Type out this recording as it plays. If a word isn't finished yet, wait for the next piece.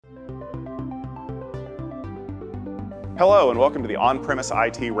Hello and welcome to the On-Premise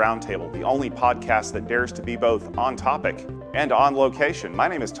IT Roundtable, the only podcast that dares to be both on topic and on location. My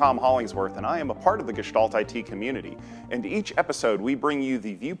name is Tom Hollingsworth and I am a part of the Gestalt IT community. And each episode we bring you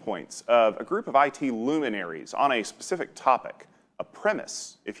the viewpoints of a group of IT luminaries on a specific topic, a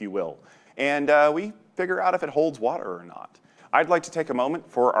premise, if you will. And we figure out if it holds water or not. I'd like to take a moment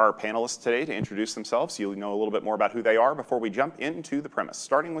for our panelists today to introduce themselves so you'll know a little bit more about who they are before we jump into the premise,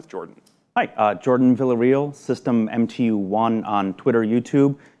 starting with Jordan. Hi, Jordan Villarreal, System MTU1 on Twitter,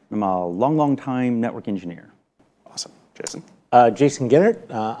 YouTube. I'm a long time network engineer. Awesome. Jason? Jason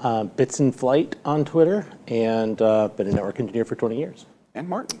Ginnert, Bits in Flight on Twitter, and been a network engineer for 20 years. And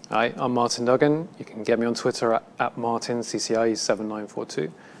Martin? Hi, I'm Martin Duggan. You can get me on Twitter at MartinCCIE7942,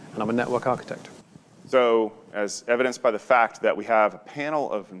 and I'm a network architect. So, as evidenced by the fact that we have a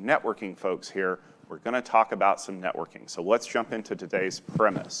panel of networking folks here, we're going to talk about some networking. So let's jump into today's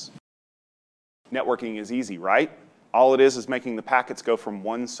premise. Networking is easy, right? All it is making the packets go from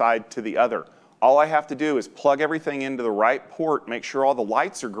one side to the other. All I have to do is plug everything into the right port, make sure all the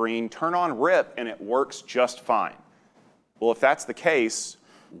lights are green, turn on RIP, and it works just fine. Well, if that's the case,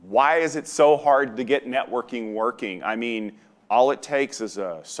 why is it so hard to get networking working? I mean, all it takes is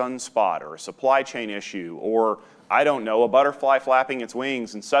a sunspot or a supply chain issue or, I don't know, a butterfly flapping its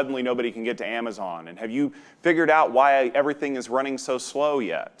wings and suddenly nobody can get to Amazon. And have you figured out why everything is running so slow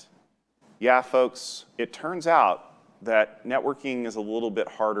yet? Yeah, folks, it turns out that networking is a little bit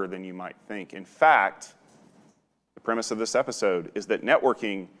harder than you might think. In fact, the premise of this episode is that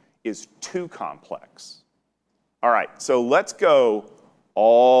networking is too complex. All right, so let's go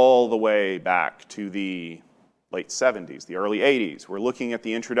all the way back to the late 70s, the early 80s. We're looking at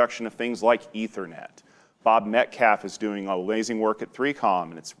the introduction of things like Ethernet. Bob Metcalf is doing amazing work at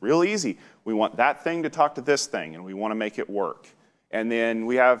 3Com, and it's real easy. We want that thing to talk to this thing, and we want to make it work. And then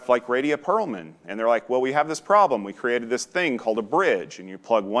we have like Radia Perlman, and they're like, well, we have this problem. We created this thing called a bridge, and you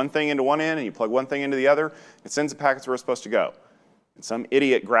plug one thing into one end, and you plug one thing into the other. It sends the packets where it's supposed to go. And some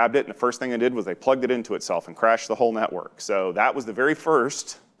idiot grabbed it, and the first thing they did was they plugged it into itself and crashed the whole network. So that was the very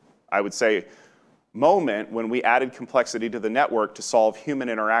first, I would say, moment when we added complexity to the network to solve human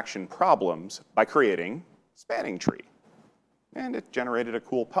interaction problems by creating Spanning Tree. And it generated a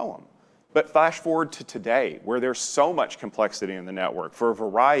cool poem. But flash forward to today, where there's so much complexity in the network for a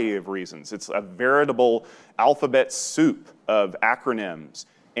variety of reasons. It's a veritable alphabet soup of acronyms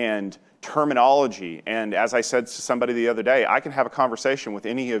and terminology. And as I said to somebody the other day, I can have a conversation with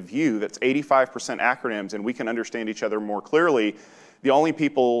any of you that's 85% acronyms and we can understand each other more clearly. The only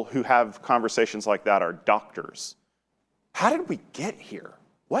people who have conversations like that are doctors. How did we get here?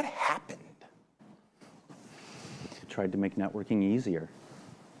 What happened? Tried to make networking easier.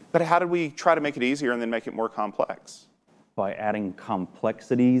 But how did we try to make it easier and then make it more complex? By adding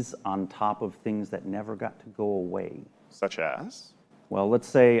complexities on top of things that never got to go away. Such as? Well, let's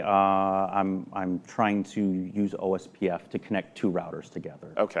say I'm trying to use OSPF to connect two routers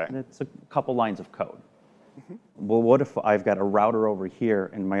together. Okay. And it's a couple lines of code. Mm-hmm. Well, what if I've got a router over here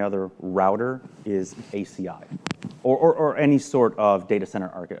and my other router is ACI or any sort of data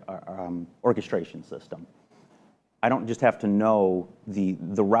center orchestration system? I don't just have to know the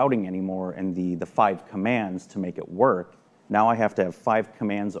routing anymore and the 5 commands to make it work. Now I have to have 5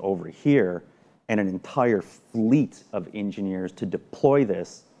 commands over here and an entire fleet of engineers to deploy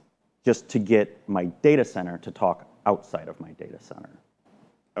this just to get my data center to talk outside of my data center.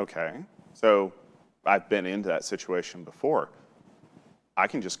 Okay, so I've been into that situation before. I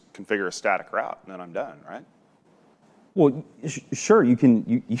can just configure a static route and then I'm done, right? Well, sure, you can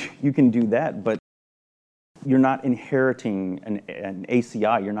do that, but you're not inheriting an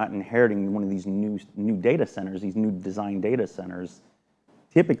ACI. You're not inheriting one of these new data centers, these new design data centers.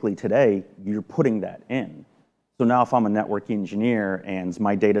 Typically today, you're putting that in. So now if I'm a network engineer and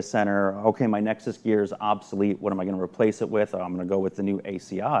my data center, okay, my Nexus gear is obsolete, what am I going to replace it with? I'm going to go with the new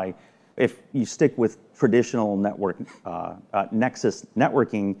ACI. If you stick with traditional network, Nexus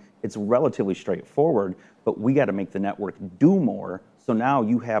networking, it's relatively straightforward, but we got to make the network do more. So now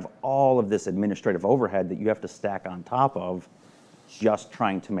you have all of this administrative overhead that you have to stack on top of just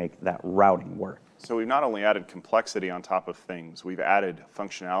trying to make that routing work. So we've not only added complexity on top of things, we've added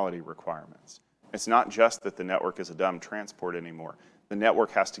functionality requirements. It's not just that the network is a dumb transport anymore. The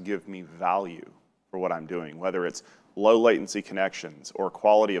network has to give me value for what I'm doing, whether it's low latency connections or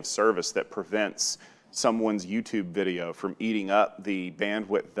quality of service that prevents someone's YouTube video from eating up the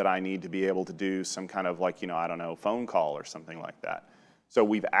bandwidth that I need to be able to do some kind of like, I don't know, phone call or something like that. So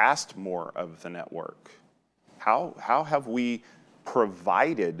we've asked more of the network. How have we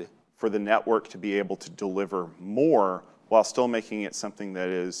provided for the network to be able to deliver more while still making it something that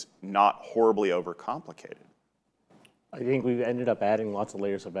is not horribly overcomplicated? I think we've ended up adding lots of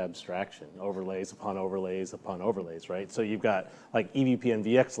layers of abstraction, overlays upon overlays upon overlays, right? So you've got like EVP and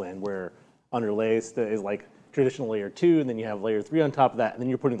VXLAN where underlays is like traditional layer 2, and then you have layer 3 on top of that, and then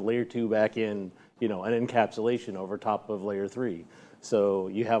you're putting layer 2 back in, an encapsulation over top of layer 3. So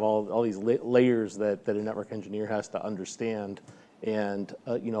you have all these layers that a network engineer has to understand, and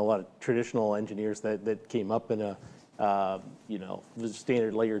a lot of traditional engineers that came up in a the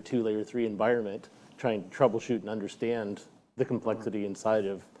standard layer 2, layer 3 environment, trying to troubleshoot and understand the complexity inside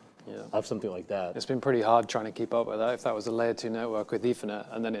of something like that. It's been pretty hard trying to keep up with that. If that was a layer 2 network with Ethernet,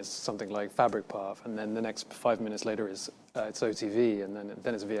 and then it's something like Fabric Path, and then the next 5 minutes later it's OTV, and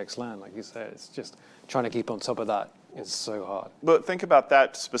then it's VXLAN, like you said. It's just trying to keep on top of that is so hard. But think about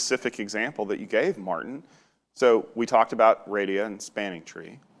that specific example that you gave, Martin. So we talked about Radia and Spanning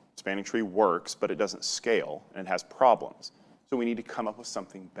Tree. Spanning Tree works, but it doesn't scale, and it has problems. So we need to come up with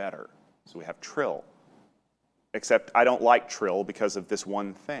something better. So we have Trill. Except I don't like Trill because of this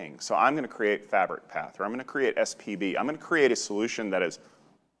one thing. So I'm going to create Fabric Path, or I'm going to create SPB. I'm going to create a solution that is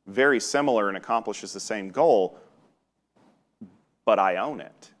very similar and accomplishes the same goal, but I own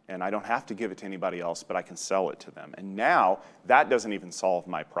it. And I don't have to give it to anybody else, but I can sell it to them. And now that doesn't even solve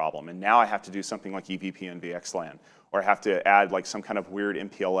my problem. And now I have to do something like EVP and VXLAN, or I have to add like some kind of weird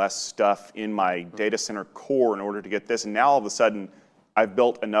MPLS stuff in my data center core in order to get this. And now all of a sudden, I've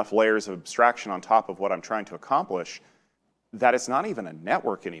built enough layers of abstraction on top of what I'm trying to accomplish that it's not even a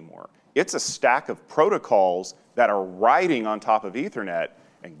network anymore. It's a stack of protocols that are riding on top of Ethernet,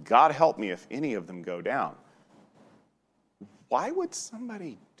 and God help me if any of them go down. Why would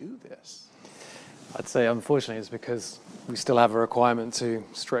somebody do this? I'd say, unfortunately, it's because we still have a requirement to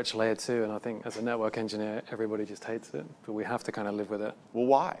stretch layer 2, and I think as a network engineer, everybody just hates it, but we have to kind of live with it. Well,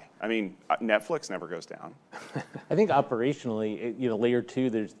 why? I mean, Netflix never goes down. I think operationally, layer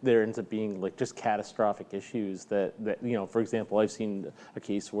 2, there ends up being like just catastrophic issues that for example, I've seen a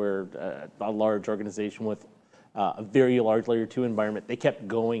case where a large organization with a very large layer 2 environment, they kept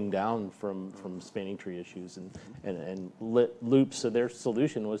going down from spanning tree issues and loops. So their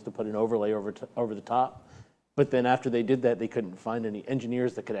solution was to put an overlay over the top. But then after they did that, they couldn't find any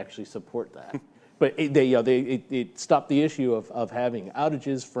engineers that could actually support that. But it stopped the issue of having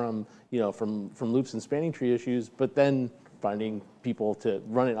outages from loops and spanning tree issues, but then finding people to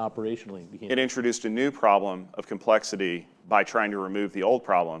run it operationally. It introduced a new problem of complexity by trying to remove the old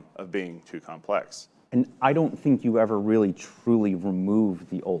problem of being too complex. And I don't think you ever really truly remove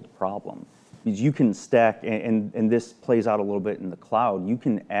the old problem. Because you can stack, and this plays out a little bit in the cloud, you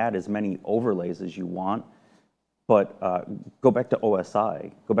can add as many overlays as you want, but go back to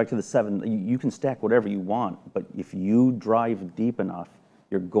OSI, go back to the 7, you can stack whatever you want, but if you drive deep enough,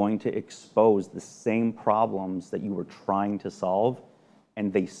 you're going to expose the same problems that you were trying to solve,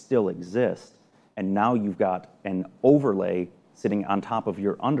 and they still exist. And now you've got an overlay sitting on top of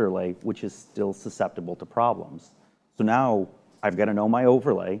your underlay, which is still susceptible to problems. So now I've got to know my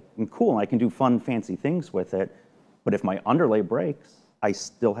overlay, and cool, I can do fun, fancy things with it, but if my underlay breaks, I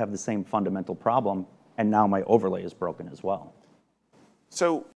still have the same fundamental problem, and now my overlay is broken as well.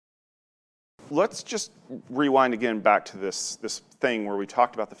 So let's just rewind again back to this thing where we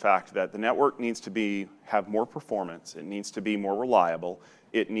talked about the fact that the network needs to have more performance, it needs to be more reliable,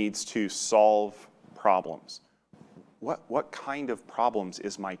 it needs to solve problems. What kind of problems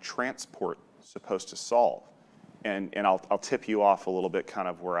is my transport supposed to solve? And I'll tip you off a little bit kind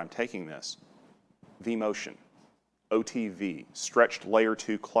of where I'm taking this. vMotion, OTV, stretched layer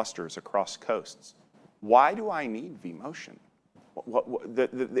 2 clusters across coasts. Why do I need vMotion?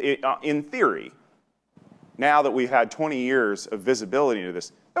 In theory, now that we've had 20 years of visibility into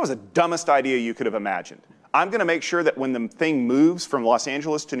this, that was the dumbest idea you could have imagined. I'm going to make sure that when the thing moves from Los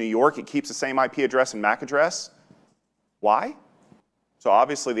Angeles to New York, it keeps the same IP address and MAC address. Why? So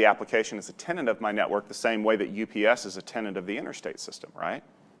obviously the application is a tenant of my network the same way that UPS is a tenant of the interstate system, right?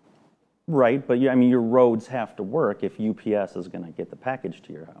 Right, but I mean, your roads have to work if UPS is going to get the package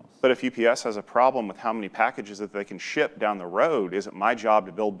to your house. But if UPS has a problem with how many packages that they can ship down the road, is it my job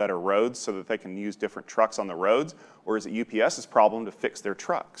to build better roads so that they can use different trucks on the roads? Or is it UPS's problem to fix their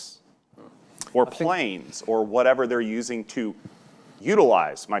trucks? Or planes, or whatever they're using to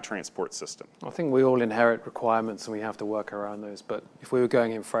utilize my transport system? I think we all inherit requirements and we have to work around those. But if we were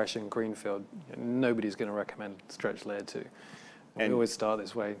going in fresh in greenfield, nobody's going to recommend stretch layer 2. We always start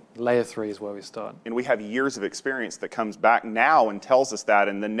this way. Layer 3 is where we start. And we have years of experience that comes back now and tells us that,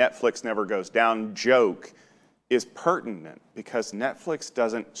 and the Netflix never goes down joke is pertinent because Netflix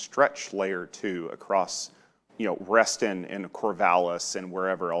doesn't stretch layer 2 across, Reston and Corvallis and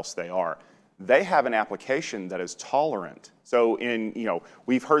wherever else they are. they have an application that is tolerant. So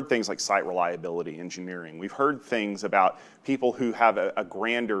we've heard things like site reliability engineering. We've heard things about people who have a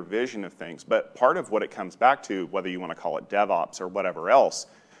grander vision of things. But part of what it comes back to, whether you want to call it DevOps or whatever else,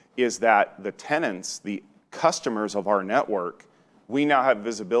 is that the tenants, the customers of our network, we now have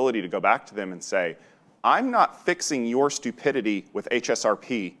visibility to go back to them and say, I'm not fixing your stupidity with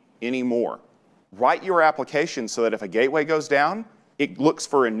HSRP anymore. Write your application so that if a gateway goes down, it looks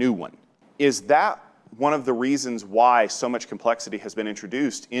for a new one. Is that one of the reasons why so much complexity has been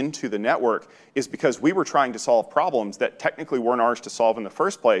introduced into the network? Is because we were trying to solve problems that technically weren't ours to solve in the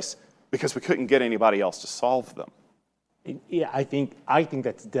first place because we couldn't get anybody else to solve them. Yeah, I think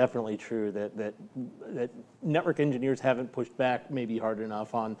that's definitely true, that network engineers haven't pushed back maybe hard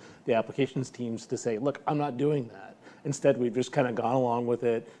enough on the applications teams to say, look, I'm not doing that. Instead, we've just kind of gone along with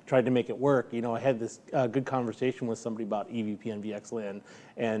it, tried to make it work. I had this good conversation with somebody about EVP and VXLAN,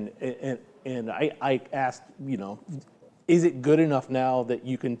 and I asked, is it good enough now that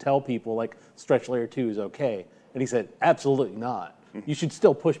you can tell people like stretch layer 2 is okay? And he said, absolutely not. You should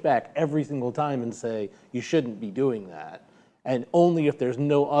still push back every single time and say you shouldn't be doing that. And only if there's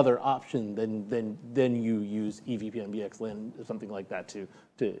no other option, then you use EVP and VXLAN or something like that to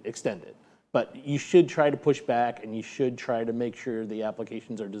extend it. But you should try to push back, and you should try to make sure the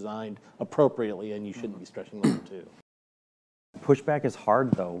applications are designed appropriately, and you shouldn't be stretching layer 2. Pushback is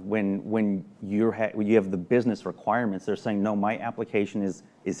hard though when you have the business requirements. They're saying, no, my application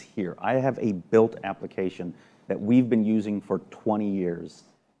is here. I have a built application that we've been using for 20 years.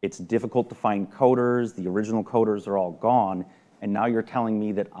 It's difficult to find coders. The original coders are all gone. And now you're telling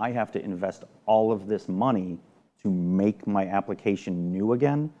me that I have to invest all of this money to make my application new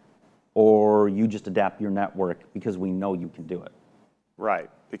again? Or you just adapt your network because we know you can do it? Right,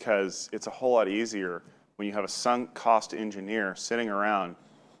 because it's a whole lot easier when you have a sunk cost engineer sitting around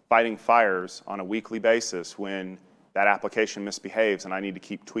fighting fires on a weekly basis when that application misbehaves and I need to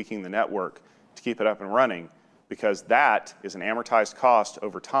keep tweaking the network to keep it up and running, because that is an amortized cost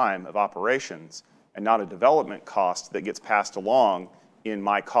over time of operations and not a development cost that gets passed along in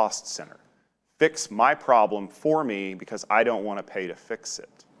my cost center. Fix my problem for me because I don't want to pay to fix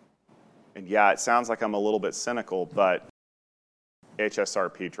it. And yeah, it sounds like I'm a little bit cynical, but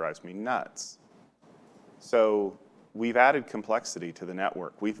HSRP drives me nuts. So we've added complexity to the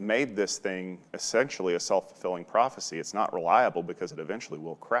network. We've made this thing essentially a self-fulfilling prophecy. It's not reliable because it eventually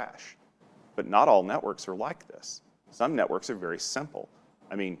will crash. But not all networks are like this. Some networks are very simple.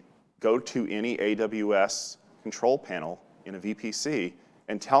 I mean, go to any AWS control panel in a VPC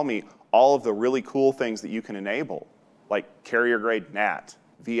and tell me all of the really cool things that you can enable, like carrier-grade NAT,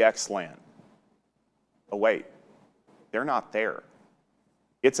 VXLAN. Oh wait, they're not there.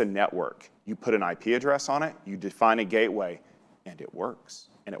 It's a network. You put an IP address on it, you define a gateway, and it works.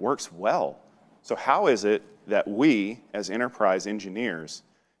 And it works well. So how is it that we, as enterprise engineers,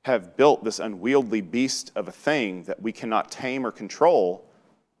 have built this unwieldy beast of a thing that we cannot tame or control,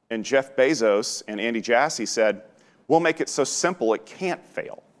 and Jeff Bezos and Andy Jassy said, we'll make it so simple it can't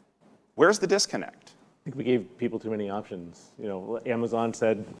fail? Where's the disconnect? I think we gave people too many options. Amazon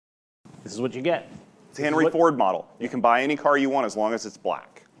said, this is what you get. It's the Henry Ford model. You can buy any car you want as long as it's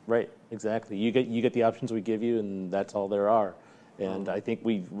black. Right, exactly. You get the options we give you, and that's all there are. And I think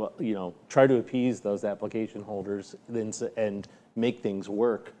we try to appease those application holders and make things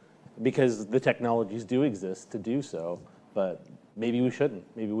work, because the technologies do exist to do so. But maybe we shouldn't.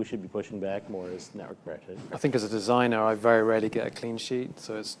 Maybe we should be pushing back more as network practice. I think as a designer, I very rarely get a clean sheet.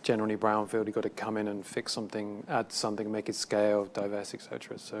 So it's generally brownfield. You've got to come in and fix something, add something, make it scale, divest,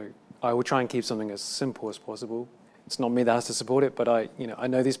 etc. So I will try and keep something as simple as possible. It's not me that has to support it, but I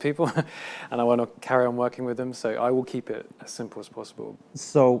know these people and I want to carry on working with them. So I will keep it as simple as possible.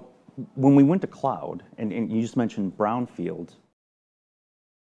 So when we went to cloud, and you just mentioned brownfield,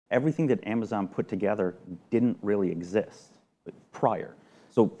 everything that Amazon put together didn't really exist prior.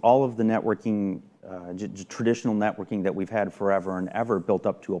 So all of the networking, traditional networking that we've had forever and ever built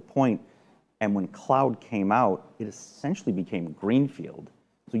up to a point, and when cloud came out, it essentially became greenfield.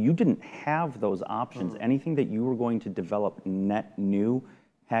 So you didn't have those options. Anything that you were going to develop net new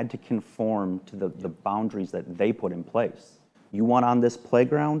had to conform to the boundaries that they put in place. You want on this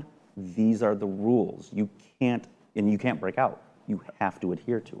playground, these are the rules. You can't break out. You have to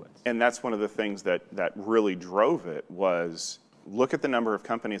adhere to it. And that's one of the things that really drove it was, look at the number of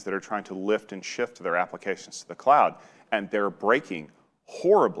companies that are trying to lift and shift their applications to the cloud, and they're breaking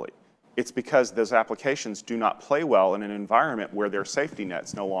horribly. It's because those applications do not play well in an environment where their safety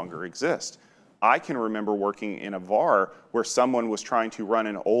nets no longer exist. I can remember working in a VAR where someone was trying to run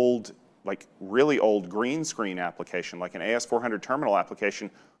an old, like really old green screen application, like an AS400 terminal application,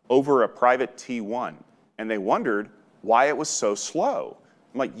 over a private T1, and they wondered why it was so slow.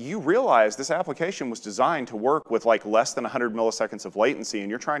 I'm like, you realize this application was designed to work with like less than 100 milliseconds of latency, and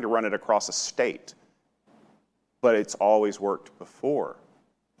you're trying to run it across a state. But it's always worked before.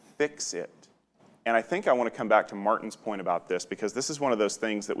 Fix it. And I think I want to come back to Martin's point about this, because this is one of those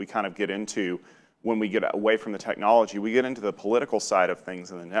things that we kind of get into when we get away from the technology. We get into the political side of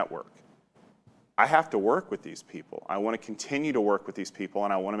things in the network. I have to work with these people. I want to continue to work with these people,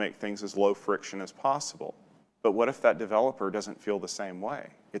 and I want to make things as low friction as possible. But what if that developer doesn't feel the same way?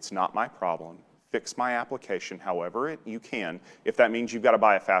 It's not my problem. Fix my application however you can. If that means you've got to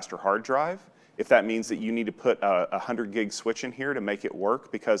buy a faster hard drive, if that means that you need to put a 100 gig switch in here to make it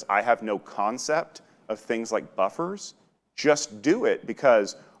work because I have no concept of things like buffers, just do it,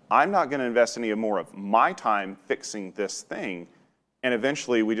 because I'm not going to invest any more of my time fixing this thing. And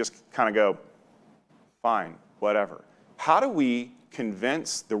eventually we just kind of go, fine, whatever. How do we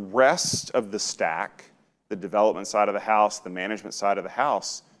convince the rest of the stack, the development side of the house, the management side of the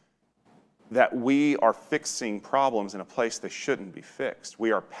house, that we are fixing problems in a place they shouldn't be fixed?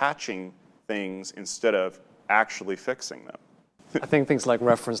 We are patching things instead of actually fixing them. I think things like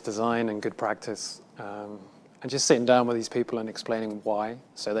reference design and good practice, and just sitting down with these people and explaining why,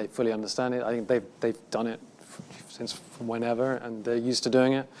 so they fully understand it. I think they've done it since from whenever, and they're used to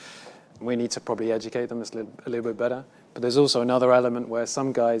doing it. We need to probably educate them a little bit better. But there's also another element where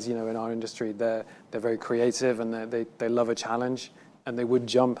some guys, in our industry, they're very creative and they love a challenge, and they would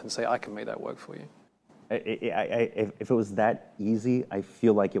jump and say, I can make that work for you. If it was that easy, I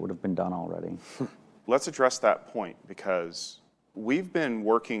feel like it would have been done already. Let's address that point, because we've been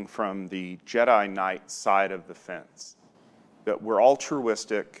working from the Jedi Knight side of the fence, that we're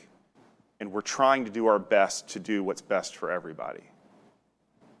altruistic and we're trying to do our best to do what's best for everybody.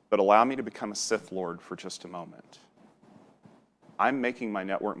 But allow me to become a Sith Lord for just a moment. I'm making my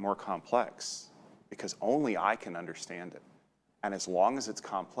network more complex because only I can understand it. And as long as it's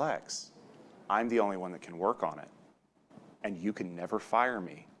complex, I'm the only one that can work on it. And you can never fire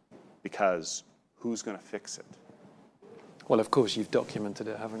me, because who's going to fix it? Well, of course, you've documented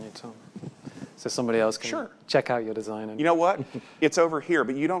it, haven't you, Tom? So somebody else can check out your design. And you know what? It's over here,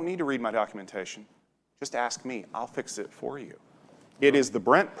 but you don't need to read my documentation. Just ask me. I'll fix it for you. It is the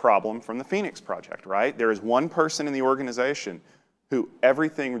Brent problem from the Phoenix Project, right? There is one person in the organization who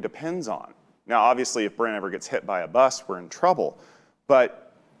everything depends on. Now, obviously, if Brent ever gets hit by a bus, we're in trouble.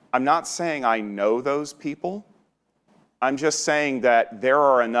 But I'm not saying I know those people. I'm just saying that there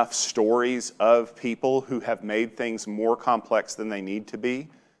are enough stories of people who have made things more complex than they need to be,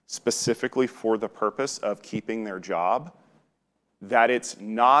 specifically for the purpose of keeping their job, that it's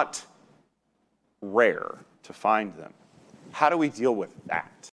not rare to find them. How do we deal with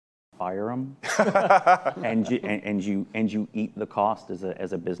that? Fire them, and you eat the cost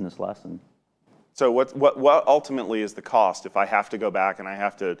as a business lesson. So what ultimately is the cost if I have to go back and I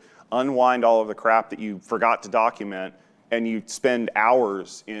have to unwind all of the crap that you forgot to document, and you spend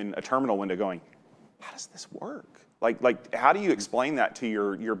hours in a terminal window going, how does this work? Like how do you explain that to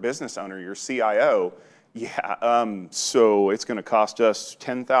your business owner, your CIO? Yeah, so it's going to cost us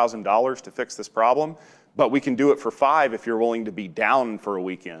 $10,000 to fix this problem, but we can do it for $5 if you're willing to be down for a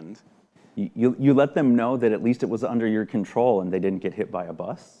weekend. You let them know that at least it was under your control and they didn't get hit by a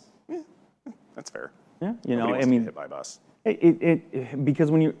bus. Yeah, that's fair. Yeah, Nobody wants to get hit by a bus. Because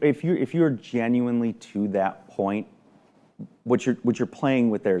if you're genuinely to that point, what you're playing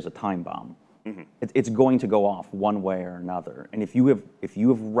with there is a time bomb. Mm-hmm. It's going to go off one way or another. And if you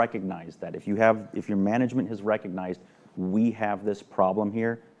have recognized that, if your management has recognized we have this problem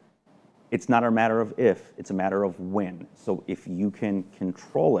here, it's not a matter of if, it's a matter of when. So if you can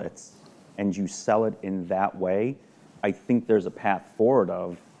control it and you sell it in that way, I think there's a path forward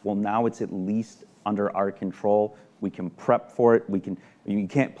of, well, now it's at least under our control. We can prep for it. You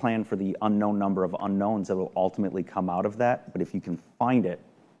can't plan for the unknown number of unknowns that will ultimately come out of that. But if you can find it,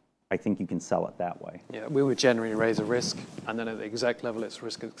 I think you can sell it that way. Yeah, we would generally raise a risk, and then at the exec level, it's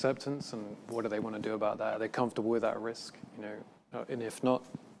risk acceptance, and what do they want to do about that? Are they comfortable with that risk? And if not,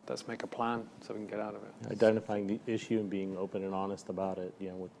 let's make a plan so we can get out of it. Identifying the issue and being open and honest about it,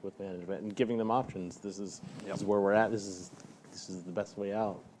 with management, and giving them options. This is where we're at. This is the best way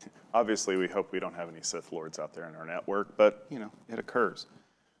out. Obviously, we hope we don't have any Sith Lords out there in our network, but it occurs.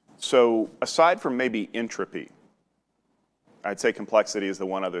 So aside from maybe entropy, I'd say complexity is the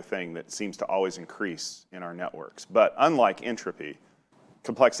one other thing that seems to always increase in our networks. But unlike entropy,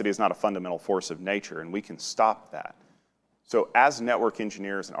 complexity is not a fundamental force of nature, and we can stop that. So as network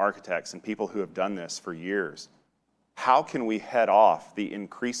engineers and architects and people who have done this for years, how can we head off the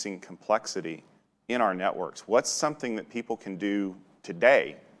increasing complexity in our networks? What's something that people can do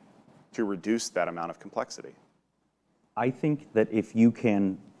today to reduce that amount of complexity? I think that if you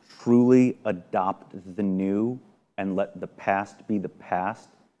can truly adopt the new and let the past be the past,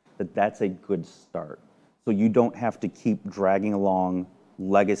 that's a good start. So you don't have to keep dragging along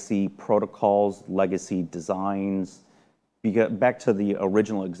legacy protocols, legacy designs. Because back to the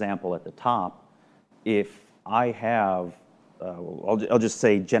original example at the top, if I have, I'll just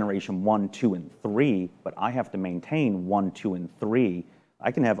say generation 1, 2, and 3, but I have to maintain 1, 2, and 3,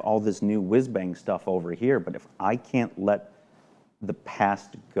 I can have all this new whiz-bang stuff over here, but if I can't let the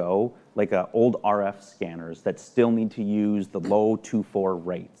past go, like old RF scanners that still need to use the low 2.4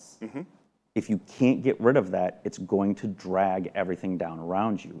 rates, if you can't get rid of that, it's going to drag everything down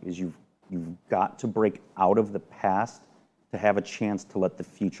around you. You've got to break out of the past to have a chance to let the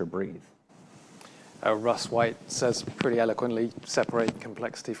future breathe. Russ White says pretty eloquently, separate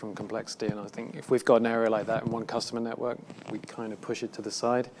complexity from complexity. And I think if we've got an area like that in one customer network, we kind of push it to the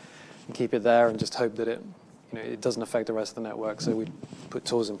side and keep it there and just hope that it doesn't affect the rest of the network. So we put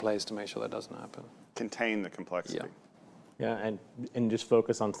tools in place to make sure that doesn't happen. Contain the complexity. Yeah, and just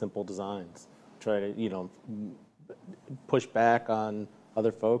focus on simple designs. Try to, push back on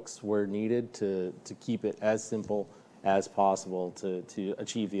other folks where needed to keep it as simple as possible to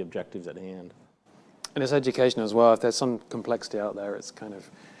achieve the objectives at hand. And it's education as well. If there's some complexity out there, it's kind of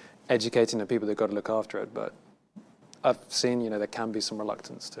educating the people that got to look after it. But I've seen, there can be some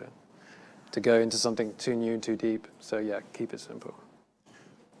reluctance to go into something too new and too deep. So yeah, keep it simple.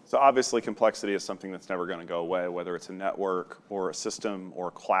 So obviously complexity is something that's never going to go away, whether it's a network or a system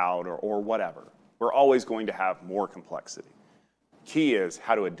or cloud or whatever. We're always going to have more complexity. Key is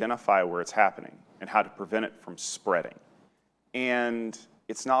how to identify where it's happening and how to prevent it from spreading. And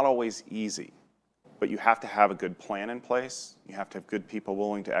it's not always easy, but you have to have a good plan in place. You have to have good people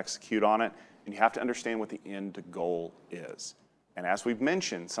willing to execute on it, and you have to understand what the end goal is. And as we've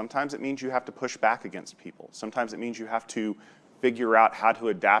mentioned, sometimes it means you have to push back against people. Sometimes it means you have to figure out how to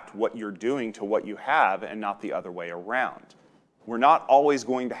adapt what you're doing to what you have and not the other way around. We're not always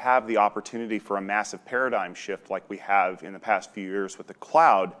going to have the opportunity for a massive paradigm shift like we have in the past few years with the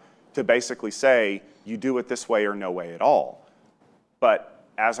cloud to basically say, you do it this way or no way at all. But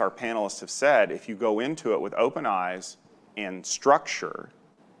as our panelists have said, if you go into it with open eyes and structure,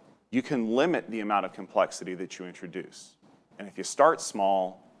 you can limit the amount of complexity that you introduce. And if you start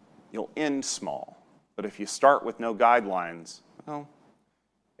small, you'll end small. But if you start with no guidelines, well,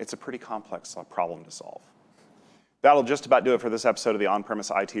 it's a pretty complex problem to solve. That'll just about do it for this episode of the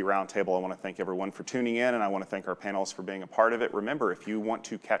On-Premise IT Roundtable. I want to thank everyone for tuning in, and I want to thank our panelists for being a part of it. Remember, if you want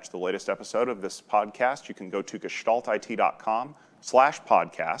to catch the latest episode of this podcast, you can go to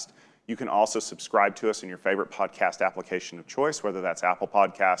gestaltit.com/podcast. You can also subscribe to us in your favorite podcast application of choice, whether that's Apple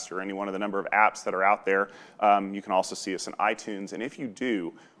Podcasts or any one of the number of apps that are out there. You can also see us in iTunes. And if you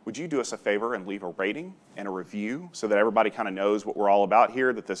do, would you do us a favor and leave a rating and a review so that everybody kind of knows what we're all about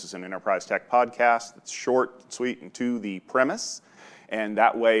here, that this is an enterprise tech podcast that's short, sweet, and to the premise. And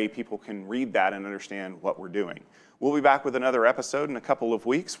that way people can read that and understand what we're doing. We'll be back with another episode in a couple of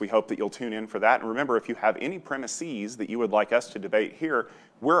weeks. We hope that you'll tune in for that. And remember, if you have any premises that you would like us to debate here,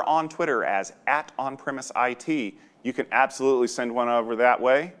 we're on Twitter as @OnPremiseIT. You can absolutely send one over that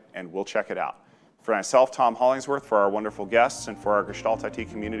way, and we'll check it out. For myself, Tom Hollingsworth, for our wonderful guests, and for our Gestalt IT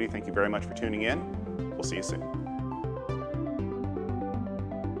community, thank you very much for tuning in. We'll see you soon.